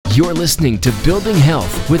You're listening to Building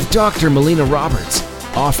Health with Dr. Melina Roberts,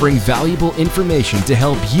 offering valuable information to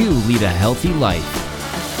help you lead a healthy life.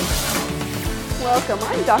 Welcome,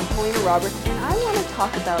 I'm Dr. Melina Roberts, and I want to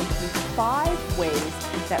talk about the 5 ways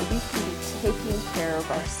that we can be taking care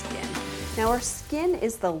of our skin. Now, our skin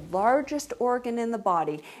is the largest organ in the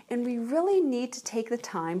body, and we really need to take the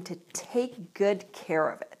time to take good care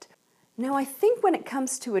of it. Now, I think when it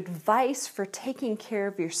comes to advice for taking care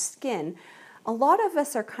of your skin, a lot of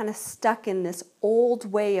us are kind of stuck in this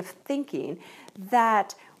old way of thinking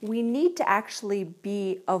that we need to actually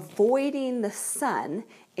be avoiding the sun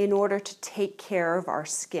in order to take care of our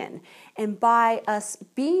skin. And by us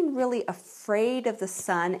being really afraid of the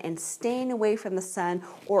sun and staying away from the sun,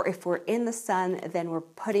 or if we're in the sun, then we're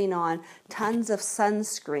putting on tons of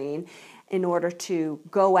sunscreen in order to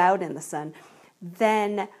go out in the sun,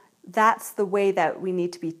 then that's the way that we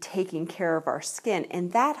need to be taking care of our skin.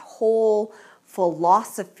 And that whole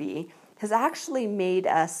philosophy has actually made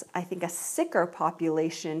us, I think, a sicker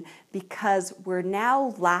population because we're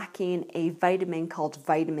now lacking a vitamin called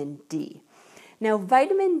vitamin D. Now,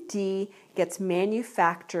 vitamin D gets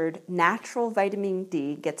manufactured, natural vitamin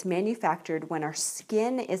D gets manufactured when our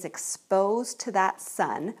skin is exposed to that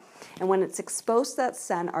sun. And when it's exposed to that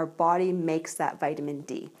sun, our body makes that vitamin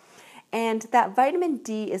D. And that vitamin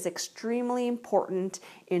D is extremely important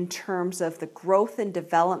in terms of the growth and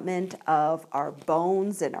development of our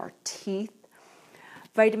bones and our teeth.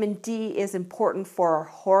 Vitamin D is important for our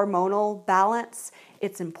hormonal balance.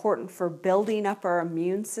 It's important for building up our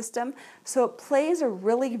immune system. So it plays a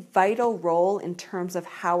really vital role in terms of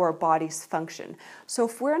how our bodies function. So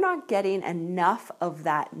if we're not getting enough of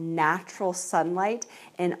that natural sunlight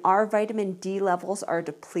and our vitamin D levels are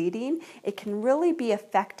depleting, it can really be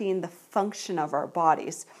affecting the function of our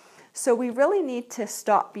bodies. So we really need to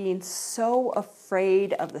stop being so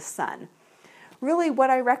afraid of the sun. Really, what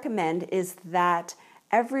I recommend is that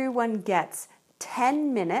everyone gets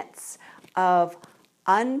 10 minutes of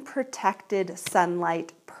unprotected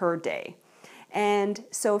sunlight per day. And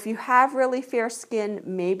so if you have really fair skin,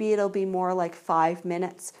 maybe it'll be more like 5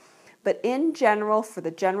 minutes. But in general, for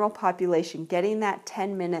the general population, getting that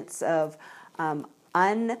 10 minutes of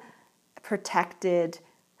unprotected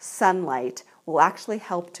sunlight will actually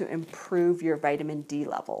help to improve your vitamin D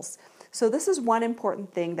levels. So this is one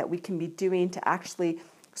important thing that we can be doing to actually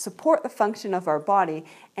support the function of our body,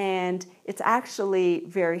 and it's actually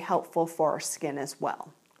very helpful for our skin as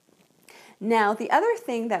well. Now, the other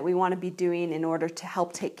thing that we want to be doing in order to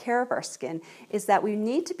help take care of our skin is that we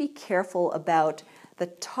need to be careful about the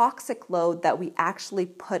toxic load that we actually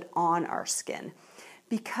put on our skin.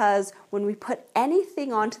 Because when we put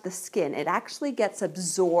anything onto the skin, it actually gets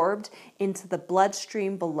absorbed into the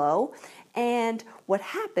bloodstream below. And what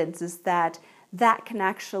happens is that can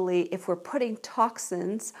actually, if we're putting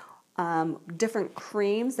toxins, different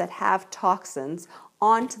creams that have toxins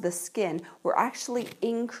onto the skin, we're actually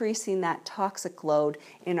increasing that toxic load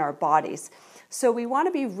in our bodies. So we want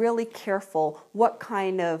to be really careful what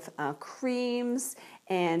kind of creams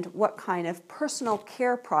and what kind of personal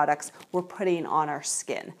care products we're putting on our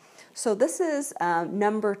skin. So this is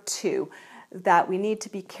number 2, that we need to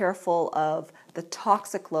be careful of the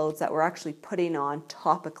toxic loads that we're actually putting on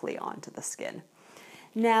topically onto the skin.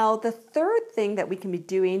 Now, the third thing that we can be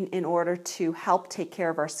doing in order to help take care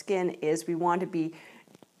of our skin is we want to be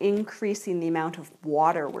increasing the amount of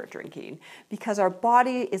water we're drinking, because our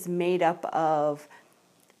body is made up of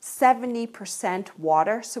 70%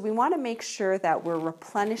 water. So we want to make sure that we're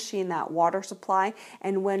replenishing that water supply.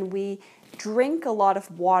 And when we drink a lot of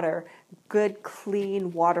water, good,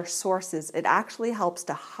 clean water sources, it actually helps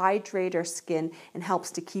to hydrate our skin and helps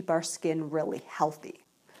to keep our skin really healthy.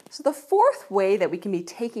 So the fourth way that we can be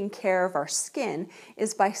taking care of our skin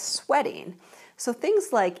is by sweating. So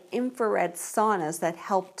things like infrared saunas that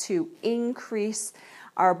help to increase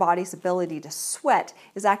our body's ability to sweat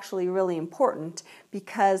is actually really important,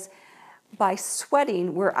 because by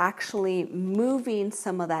sweating, we're actually moving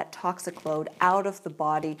some of that toxic load out of the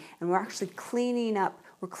body, and we're actually cleaning up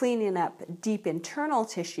deep internal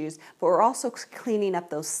tissues, but we're also cleaning up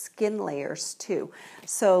those skin layers too.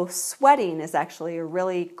 So sweating is actually a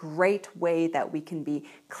really great way that we can be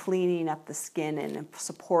cleaning up the skin and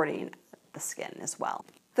supporting the skin as well.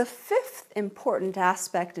 The fifth important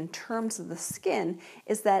aspect in terms of the skin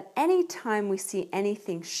is that anytime we see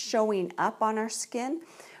anything showing up on our skin,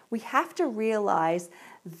 we have to realize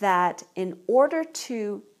that in order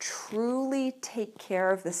to truly take care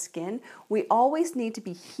of the skin, we always need to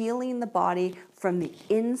be healing the body from the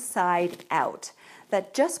inside out.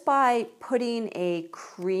 that just by putting a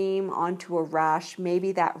cream onto a rash,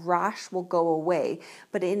 maybe that rash will go away.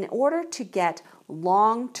 But in order to get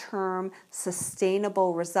long-term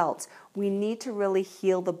sustainable results, we need to really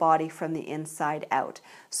heal the body from the inside out.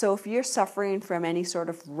 So if you're suffering from any sort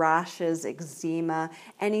of rashes, eczema,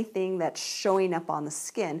 anything that's showing up on the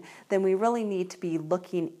skin, then we really need to be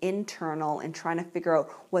looking internal and trying to figure out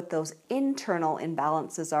what those internal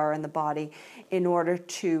imbalances are in the body in order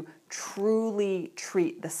to truly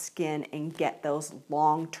treat the skin and get those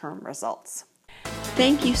long-term results.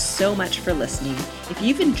 Thank you so much for listening. If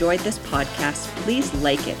you've enjoyed this podcast, please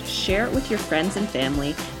like it, share it with your friends and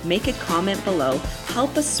family, make a comment below,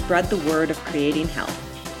 help us spread the word of creating health.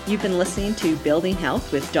 You've been listening to Building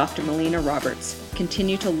Health with Dr. Melina Roberts.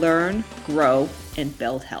 Continue to learn, grow, and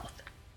build health.